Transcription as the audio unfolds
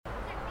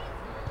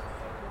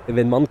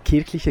Wenn man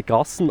kirchliche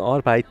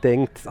Gassenarbeit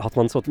denkt, hat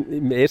man so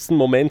im ersten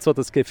Moment so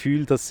das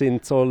Gefühl, das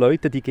sind so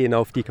Leute, die gehen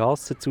auf die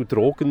Gasse zu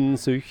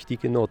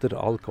Drogensüchtigen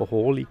oder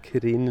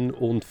Alkoholikerinnen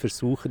und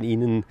versuchen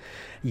ihnen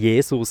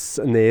Jesus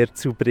näher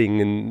zu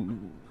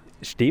bringen.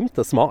 Stimmt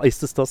das?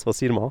 Ist das,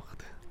 was ihr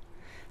macht?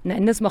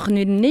 Nein, das machen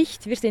wir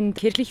nicht. Wir sind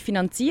kirchlich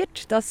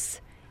finanziert.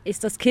 Das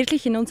ist das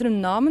Kirchliche in unserem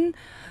Namen.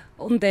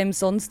 Und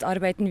sonst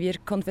arbeiten wir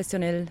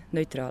konfessionell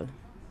neutral.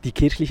 Die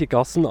kirchliche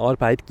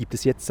Gassenarbeit gibt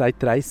es jetzt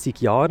seit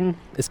 30 Jahren.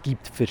 Es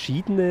gibt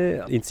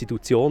verschiedene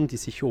Institutionen, die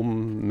sich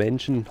um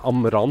Menschen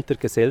am Rand der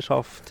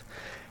Gesellschaft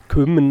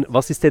kümmern.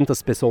 Was ist denn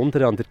das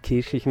Besondere an der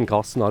kirchlichen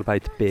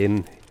Gassenarbeit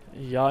Bern?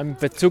 Ja, in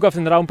Bezug auf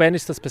den Raum Bern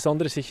ist das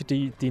Besondere sicher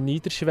die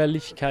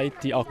Niederschwelligkeit,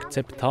 die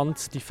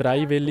Akzeptanz, die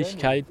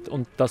Freiwilligkeit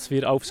und dass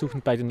wir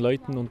aufsuchend bei den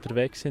Leuten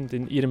unterwegs sind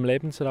in ihrem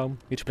Lebensraum.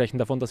 Wir sprechen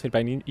davon, dass wir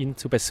bei ihnen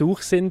zu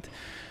Besuch sind.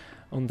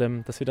 Und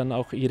dass wir dann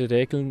auch ihre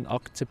Regeln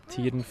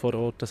akzeptieren vor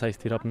Ort. Das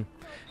heißt, wir haben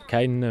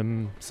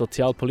keinen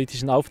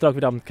sozialpolitischen Auftrag,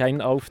 wir haben keinen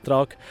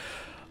Auftrag,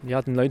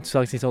 den Leuten zu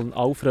sagen, sie sollen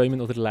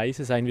aufräumen oder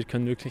leise sein. Wir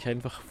können wirklich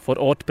einfach vor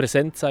Ort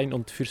präsent sein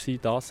und für sie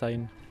da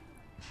sein.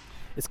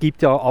 Es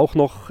gibt ja auch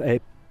noch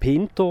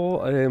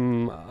Pinto,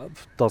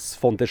 das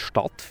von der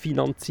Stadt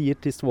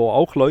finanziert ist, wo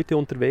auch Leute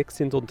unterwegs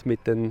sind und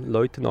mit den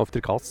Leuten auf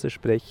der Gasse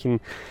sprechen.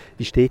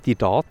 Wie steht ihr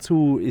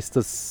dazu? Ist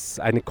das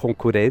eine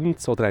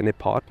Konkurrenz oder eine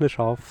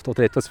Partnerschaft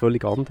oder etwas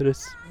völlig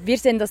anderes? Wir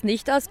sehen das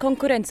nicht als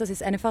Konkurrenz, das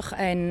ist einfach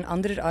ein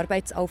anderer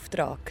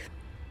Arbeitsauftrag.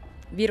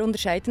 Wir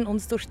unterscheiden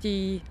uns durch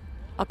die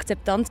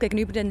Akzeptanz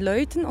gegenüber den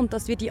Leuten und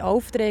dass wir die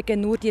Aufträge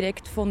nur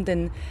direkt von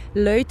den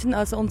Leuten,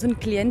 also unseren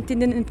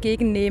Klientinnen,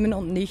 entgegennehmen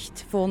und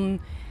nicht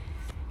von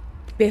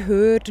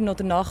Behörden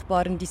oder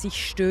Nachbarn, die sich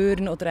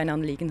stören oder ein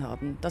Anliegen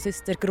haben. Das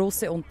ist der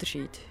große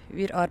Unterschied.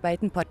 Wir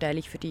arbeiten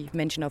parteilich für die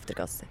Menschen auf der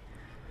Gasse.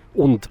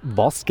 Und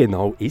was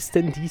genau ist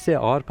denn diese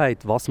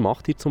Arbeit? Was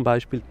macht ihr zum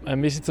Beispiel?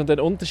 Wir sind zu den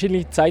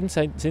unterschiedlichen Zeiten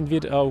sind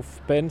wir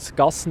auf Berns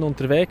Gassen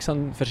unterwegs,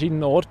 an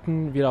verschiedenen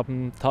Orten. Wir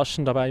haben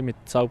Taschen dabei mit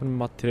sauberem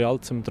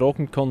Material zum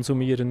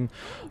Drogenkonsumieren,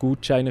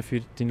 Gutscheine für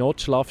die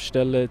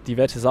Notschlafstelle,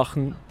 diverse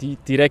Sachen, die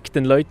direkt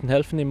den Leuten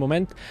helfen im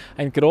Moment.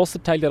 Ein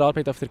großer Teil der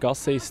Arbeit auf der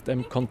Gasse ist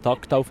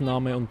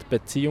Kontaktaufnahme und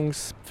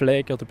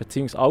Beziehungspflege oder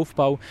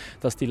Beziehungsaufbau,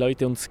 dass die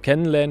Leute uns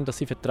kennenlernen, dass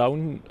sie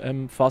Vertrauen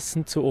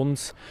fassen zu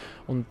uns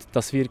und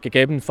dass wir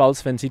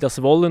gegebenenfalls, wenn sie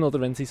das wollen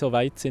oder wenn sie so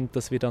weit sind,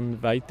 dass wir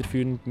dann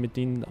weiterführend mit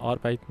ihnen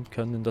arbeiten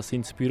können, dass sie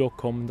ins Büro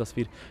kommen, dass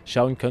wir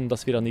schauen können,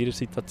 dass wir an ihrer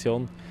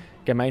Situation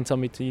gemeinsam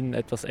mit ihnen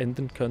etwas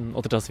ändern können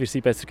oder dass wir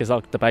sie besser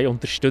gesagt dabei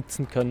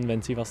unterstützen können,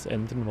 wenn sie was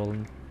ändern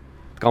wollen.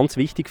 Ganz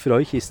wichtig für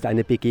euch ist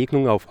eine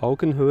Begegnung auf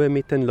Augenhöhe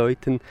mit den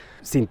Leuten.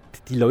 Sind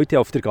die Leute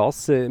auf der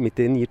Gasse, mit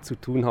denen ihr zu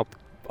tun habt,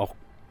 auch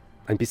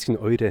ein bisschen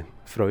eure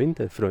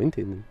Freunde,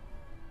 Freundinnen?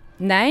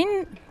 Nein.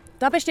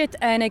 Da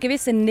besteht eine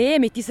gewisse Nähe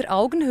mit dieser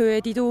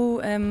Augenhöhe, die du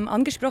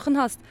angesprochen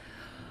hast.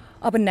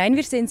 Aber nein,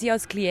 wir sehen sie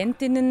als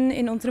Klientinnen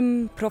in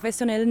unserem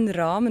professionellen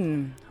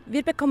Rahmen.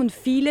 Wir bekommen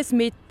vieles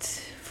mit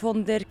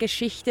von der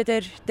Geschichte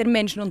der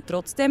Menschen und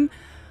trotzdem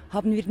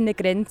haben wir eine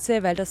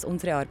Grenze, weil das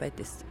unsere Arbeit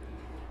ist.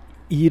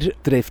 Ihr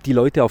trefft die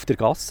Leute auf der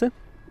Gasse,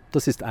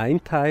 das ist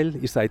ein Teil.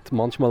 Ihr seid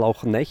manchmal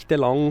auch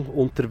nächtelang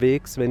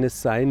unterwegs, wenn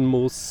es sein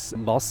muss.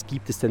 Was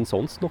gibt es denn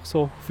sonst noch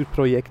so für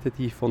Projekte,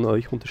 die von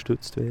euch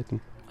unterstützt werden?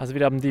 Also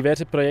wir haben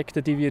diverse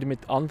Projekte, die wir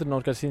mit anderen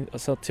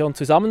Organisationen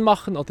zusammen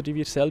machen oder die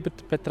wir selber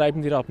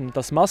betreiben. Wir haben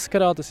das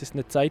Mascara, das ist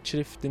eine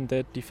Zeitschrift, in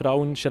der die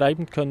Frauen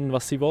schreiben können,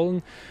 was sie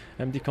wollen.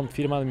 Die kommt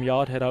 4-mal im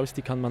Jahr heraus,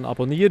 die kann man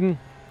abonnieren.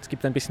 Es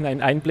gibt ein bisschen einen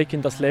Einblick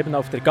in das Leben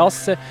auf der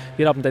Gasse.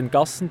 Wir haben den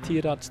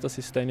Gassen-Tierarzt, das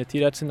ist eine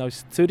Tierärztin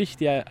aus Zürich,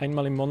 die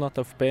einmal im Monat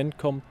auf Bern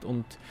kommt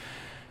und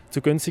zu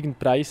günstigen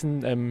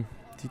Preisen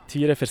die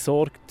Tiere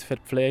versorgt,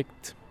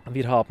 verpflegt.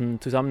 Wir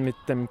haben zusammen mit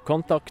dem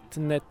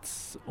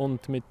Kontaktnetz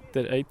und mit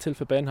der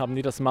AIDS-Hilfe Bern haben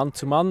wir das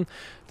Mann-zu-Mann.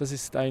 Das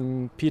ist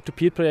ein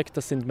Peer-to-Peer-Projekt,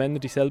 das sind Männer,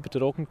 die selber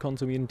Drogen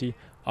konsumieren, die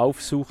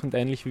aufsuchend,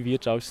 ähnlich wie wir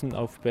draußen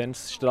auf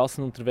Berns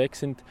Straßen unterwegs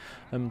sind.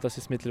 Das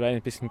ist mittlerweile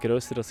ein bisschen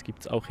größer, das gibt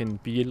es auch in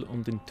Biel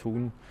und in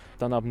Thun.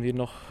 Dann haben wir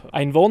noch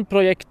ein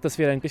Wohnprojekt, das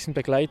wir ein bisschen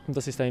begleiten.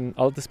 Das ist ein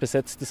altes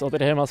besetztes oder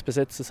ehemals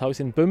besetztes Haus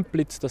in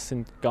Bümplitz. Das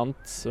sind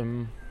ganz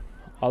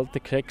alte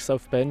Cracks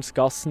auf Berns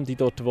Gassen, die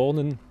dort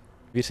wohnen.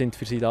 Wir sind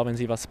für sie da, wenn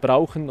sie was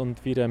brauchen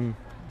und wir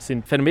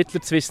sind Vermittler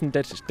zwischen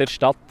der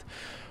Stadt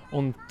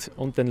und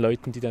den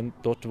Leuten, die dann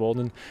dort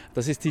wohnen.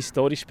 Das ist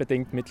historisch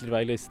bedingt,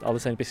 mittlerweile ist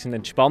alles ein bisschen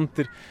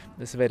entspannter.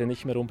 Es wäre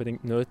nicht mehr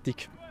unbedingt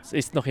nötig. Es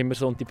ist noch immer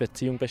so und die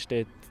Beziehung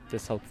besteht,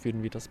 deshalb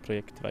führen wir das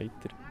Projekt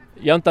weiter.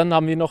 Ja, und dann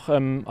haben wir noch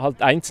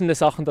halt einzelne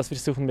Sachen, dass wir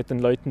versuchen mit den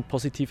Leuten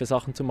positive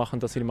Sachen zu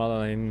machen, dass wir mal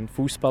an ein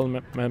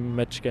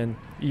Fußballmatch gehen,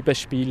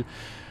 IBE-Spiel,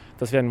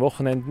 dass wir ein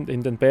Wochenende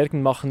in den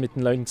Bergen machen mit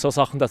den Leuten, so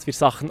Sachen, dass wir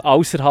Sachen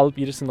außerhalb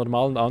ihres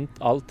normalen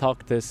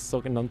Alltag des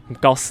sogenannten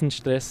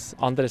Gassenstress,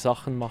 andere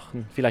Sachen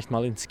machen, vielleicht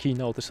mal ins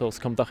Kino oder so.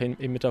 Es kommt auch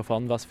immer darauf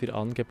an, was für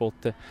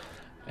Angebote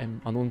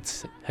an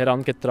uns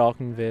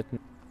herangetragen werden.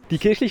 Die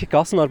kirchliche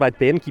Gassenarbeit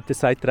Bern gibt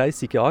es seit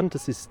 30 Jahren.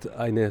 Das ist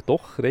eine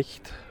doch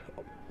recht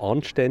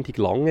anständig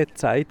lange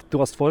Zeit. Du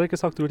hast vorher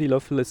gesagt, Ruedi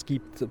Löffel, es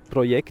gibt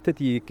Projekte,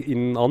 die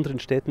in anderen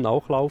Städten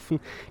auch laufen.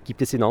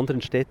 Gibt es in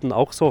anderen Städten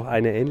auch so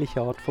eine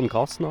ähnliche Art von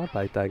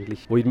Gassenarbeit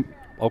eigentlich, wo ihr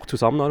auch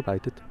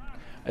zusammenarbeitet?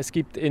 Es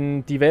gibt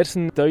in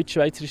diversen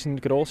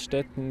deutsch-schweizerischen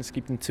Großstädten, es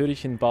gibt in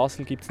Zürich, in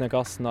Basel gibt es eine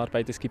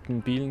Gassenarbeit, es gibt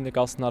in Biel eine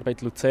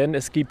Gassenarbeit, Luzern.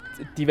 Es gibt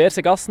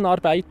diverse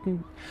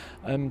Gassenarbeiten,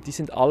 die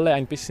sind alle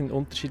ein bisschen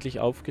unterschiedlich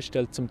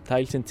aufgestellt. Zum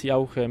Teil sind sie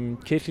auch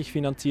kirchlich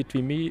finanziert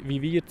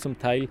wie wir, zum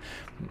Teil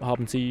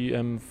haben sie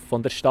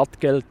von der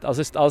Stadt Geld.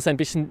 Also es ist alles ein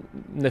bisschen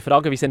eine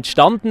Frage, wie es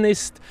entstanden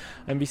ist,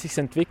 wie es sich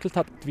entwickelt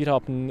hat. Wir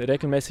haben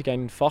regelmäßig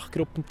ein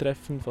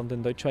Fachgruppentreffen von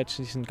den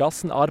deutsch-schweizerischen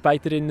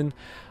Gassenarbeiterinnen,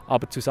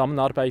 aber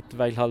Zusammenarbeit,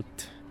 weil halt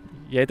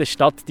jede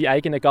Stadt die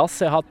eigene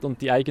Gasse hat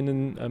und die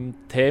eigenen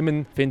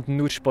Themen finden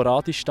nur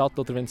sporadisch statt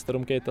oder wenn es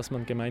darum geht, dass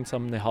man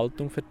gemeinsam eine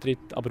Haltung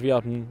vertritt. Aber wir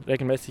haben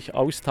regelmäßig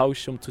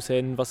Austausch, um zu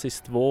sehen, was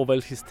ist wo,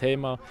 welches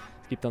Thema.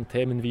 Es gibt dann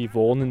Themen wie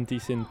Wohnen, die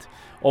sind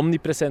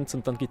omnipräsent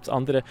und dann gibt es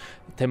andere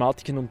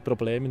Thematiken und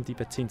Probleme, die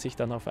beziehen sich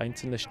dann auf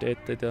einzelne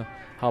Städte, da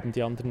haben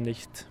die anderen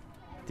nicht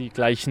die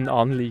gleichen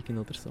Anliegen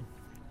oder so.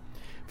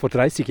 Vor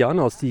 30 Jahren,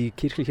 als die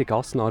kirchliche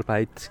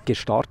Gassenarbeit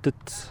gestartet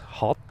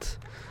hat,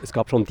 es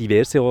gab schon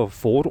diverse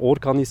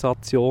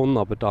Vororganisationen,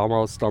 aber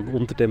damals dann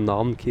unter dem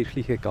Namen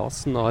kirchliche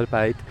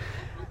Gassenarbeit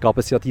gab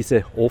es ja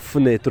diese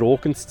offene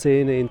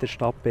Drogenszene in der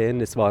Stadt Bern.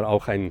 Es war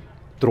auch ein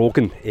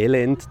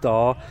Drogenelend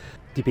da.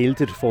 Die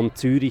Bilder von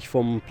Zürich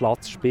vom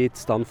Platz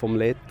Spitz, dann vom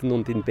Letten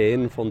und in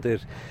Bern von der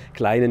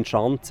kleinen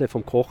Schanze,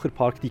 vom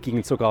Kocherpark, die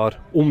gingen sogar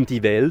um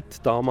die Welt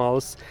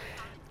damals.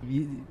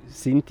 Wie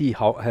sind die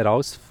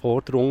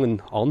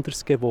Herausforderungen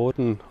anders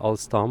geworden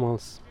als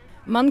damals?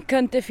 Man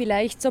könnte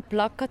vielleicht so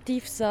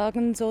plakativ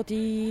sagen, so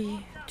die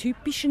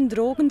typischen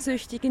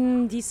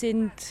Drogensüchtigen, die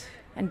sind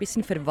ein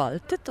bisschen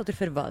verwaltet oder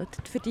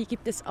verwaltet. Für die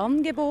gibt es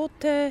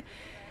Angebote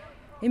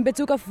in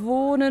Bezug auf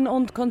Wohnen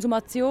und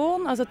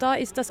Konsumation. Also da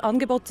ist das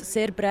Angebot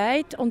sehr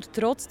breit und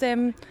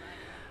trotzdem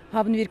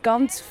haben wir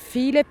ganz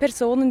viele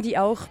Personen, die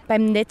auch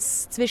beim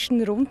Netz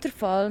zwischen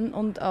runterfallen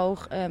und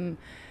auch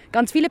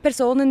ganz viele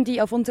Personen,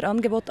 die auf unser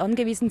Angebot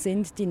angewiesen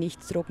sind, die nicht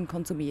Drogen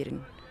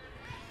konsumieren.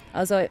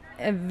 Also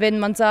wenn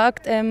man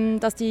sagt,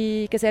 dass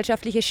die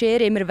gesellschaftliche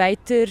Schere immer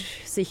weiter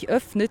sich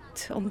öffnet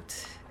und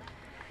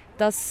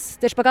dass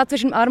der Spagat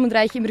zwischen Arm und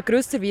Reich immer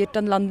größer wird,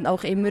 dann landen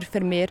auch immer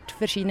vermehrt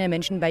verschiedene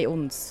Menschen bei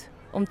uns.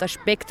 Und das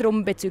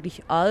Spektrum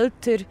bezüglich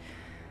Alter,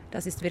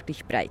 das ist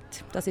wirklich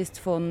breit. Das ist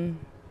von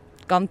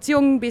ganz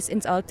jung bis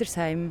ins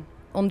Altersheim.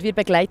 Und wir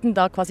begleiten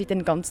da quasi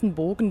den ganzen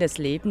Bogen des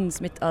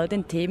Lebens mit all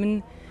den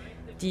Themen,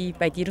 die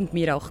bei dir und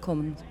mir auch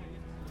kommen.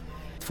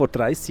 Vor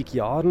 30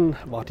 Jahren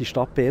war die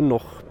Stadt Bern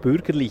noch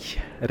bürgerlich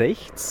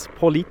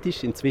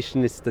rechtspolitisch.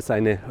 Inzwischen ist es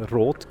eine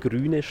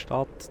rot-grüne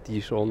Stadt,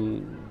 die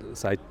schon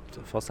seit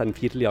fast einem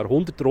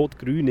Vierteljahrhundert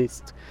rot-grün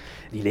ist.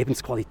 Die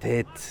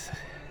Lebensqualität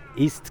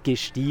ist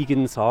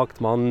gestiegen, sagt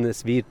man.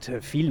 Es wird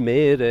viel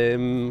mehr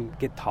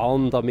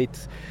getan, damit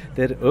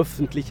der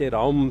öffentliche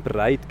Raum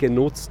breit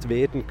genutzt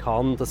werden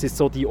kann. Das ist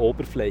so die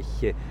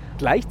Oberfläche.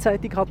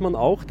 Gleichzeitig hat man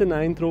auch den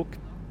Eindruck,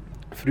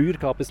 früher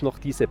gab es noch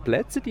diese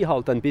Plätze, die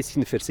halt ein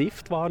bisschen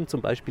versifft waren,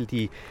 zum Beispiel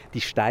die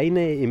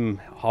Steine im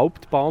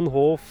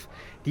Hauptbahnhof.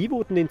 Die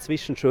wurden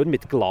inzwischen schön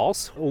mit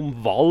Glas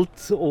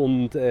umwallt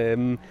und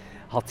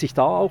hat sich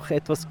da auch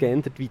etwas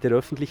geändert, wie der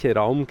öffentliche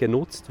Raum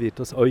genutzt wird,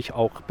 das euch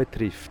auch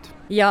betrifft?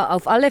 Ja,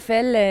 auf alle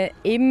Fälle.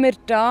 Immer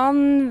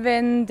dann,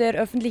 wenn der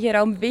öffentliche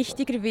Raum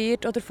wichtiger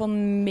wird oder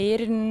von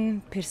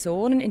mehreren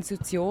Personen,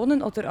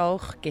 Institutionen oder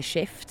auch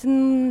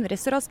Geschäften,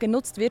 Restaurants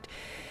genutzt wird,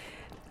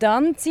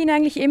 dann ziehen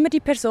eigentlich immer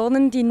die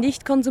Personen, die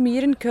nicht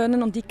konsumieren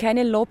können und die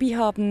keine Lobby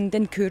haben,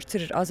 den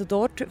Kürzer. Also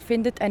dort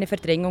findet eine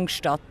Verdrängung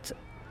statt.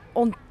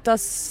 Und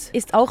das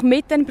ist auch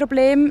mit ein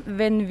Problem,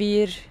 wenn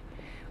wir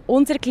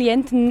unsere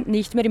Klienten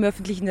nicht mehr im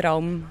öffentlichen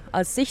Raum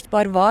als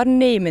sichtbar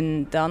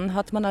wahrnehmen. Dann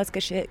hat man als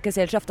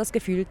Gesellschaft das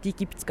Gefühl, die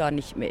gibt es gar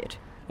nicht mehr.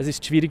 Es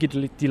ist schwieriger,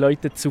 die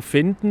Leute zu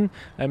finden.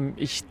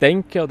 Ich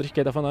denke oder ich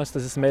gehe davon aus,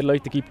 dass es mehr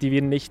Leute gibt, die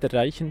wir nicht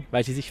erreichen,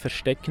 weil sie sich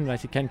verstecken, weil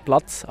sie keinen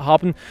Platz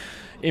haben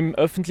im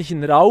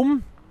öffentlichen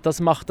Raum. Das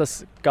macht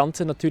das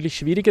Ganze natürlich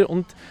schwieriger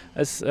und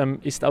es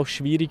ist auch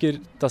schwieriger,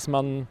 dass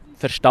man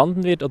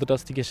verstanden wird oder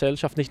dass die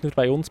Gesellschaft nicht nur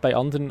bei uns, bei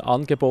anderen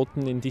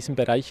Angeboten in diesem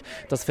Bereich,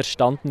 das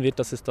verstanden wird,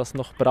 dass es das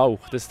noch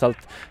braucht. Es ist halt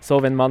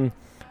so, wenn man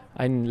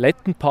einen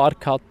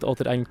Lettenpark hat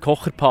oder einen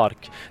Kocherpark,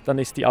 dann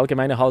ist die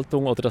allgemeine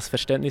Haltung oder das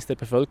Verständnis der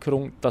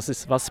Bevölkerung, dass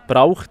es was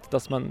braucht,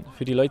 dass man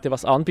für die Leute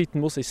was anbieten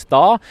muss, ist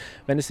da.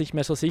 Wenn es nicht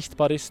mehr so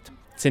sichtbar ist,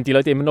 sind die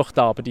Leute immer noch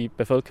da, aber die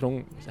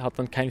Bevölkerung hat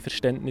dann kein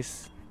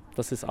Verständnis,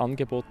 dass es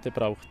Angebote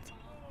braucht.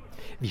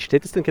 Wie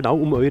steht es denn genau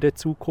um eure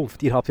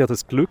Zukunft? Ihr habt ja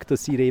das Glück,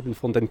 dass ihr eben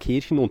von den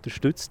Kirchen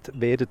unterstützt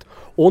werdet,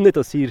 ohne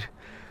dass ihr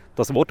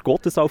das Wort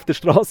Gottes auf der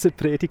Straße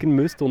predigen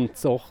müsst und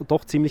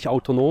doch ziemlich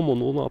autonom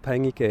und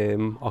unabhängig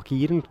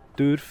agieren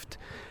dürft.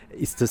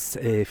 Ist das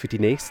für die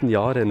nächsten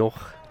Jahre noch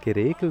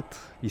geregelt?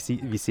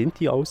 Wie sind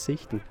die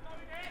Aussichten?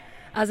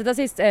 Also das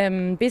ist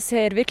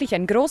bisher wirklich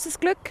ein großes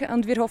Glück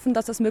und wir hoffen,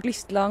 dass das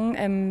möglichst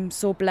lang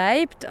so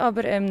bleibt.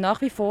 Aber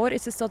nach wie vor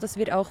ist es so, dass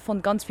wir auch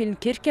von ganz vielen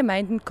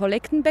Kirchgemeinden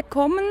Kollekten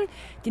bekommen,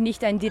 die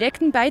nicht einen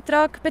direkten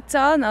Beitrag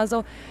bezahlen.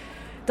 Also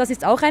das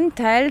ist auch ein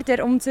Teil,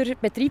 der unser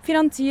Betrieb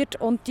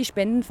finanziert und die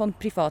Spenden von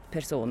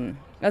Privatpersonen.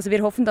 Also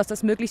wir hoffen, dass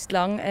das möglichst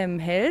lang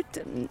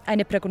hält.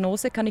 Eine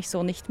Prognose kann ich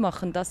so nicht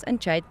machen. Das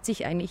entscheidet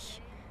sich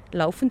eigentlich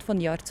laufend von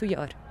Jahr zu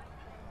Jahr.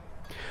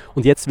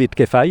 Und jetzt wird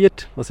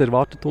gefeiert. Was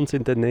erwartet uns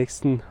in den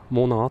nächsten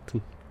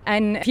Monaten?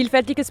 Ein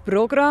vielfältiges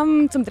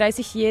Programm zum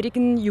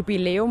 30-jährigen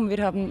Jubiläum.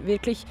 Wir haben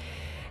wirklich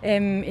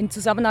in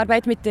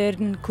Zusammenarbeit mit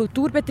den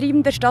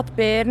Kulturbetrieben der Stadt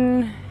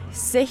Bern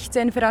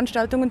 16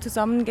 Veranstaltungen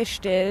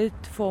zusammengestellt,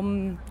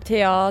 vom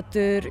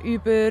Theater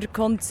über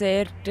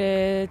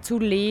Konzerte zu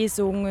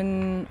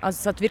Lesungen. Also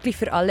es hat wirklich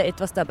für alle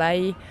etwas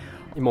dabei.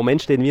 Im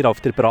Moment stehen wir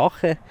auf der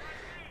Brache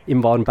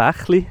im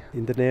Warmbächli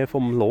in der Nähe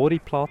vom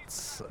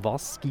Loriplatz.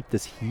 Was gibt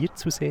es hier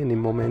zu sehen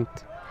im Moment?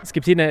 Es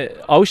gibt hier eine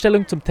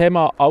Ausstellung zum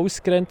Thema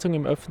Ausgrenzung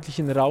im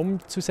öffentlichen Raum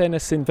zu sehen.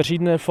 Es sind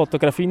verschiedene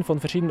Fotografien von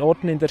verschiedenen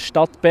Orten in der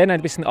Stadt Bern,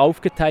 ein bisschen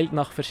aufgeteilt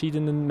nach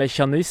verschiedenen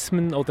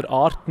Mechanismen oder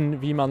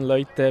Arten, wie man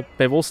Leute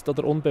bewusst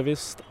oder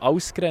unbewusst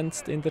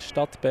ausgrenzt in der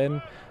Stadt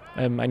Bern.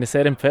 Eine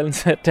sehr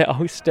empfehlenswerte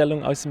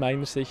Ausstellung aus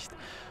meiner Sicht.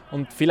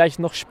 Und vielleicht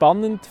noch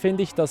spannend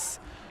finde ich,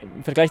 dass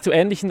im Vergleich zu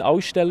ähnlichen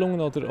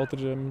Ausstellungen oder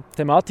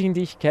Thematiken,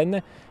 die ich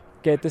kenne,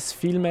 geht es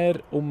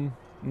vielmehr um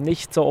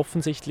nicht so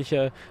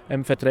offensichtliche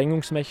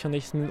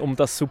Verdrängungsmechanismen, um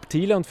das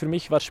Subtile. Und für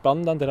mich war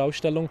spannend an der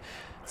Ausstellung,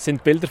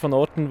 sind Bilder von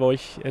Orten, wo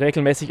ich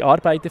regelmäßig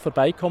arbeite,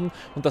 vorbeikommen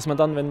und dass man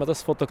dann, wenn man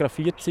das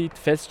fotografiert sieht,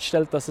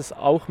 feststellt, dass es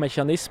auch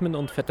Mechanismen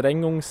und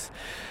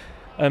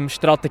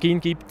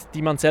Verdrängungsstrategien gibt,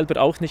 die man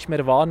selber auch nicht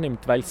mehr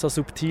wahrnimmt, weil es so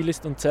subtil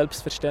ist und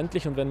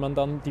selbstverständlich. Und wenn man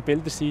dann die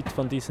Bilder sieht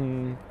von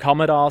diesen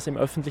Kameras im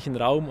öffentlichen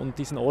Raum und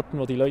diesen Orten,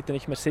 wo die Leute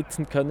nicht mehr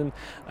sitzen können,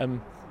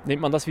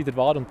 nimmt man das wieder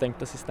wahr und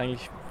denkt, das ist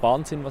eigentlich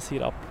Wahnsinn, was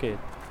hier abgeht.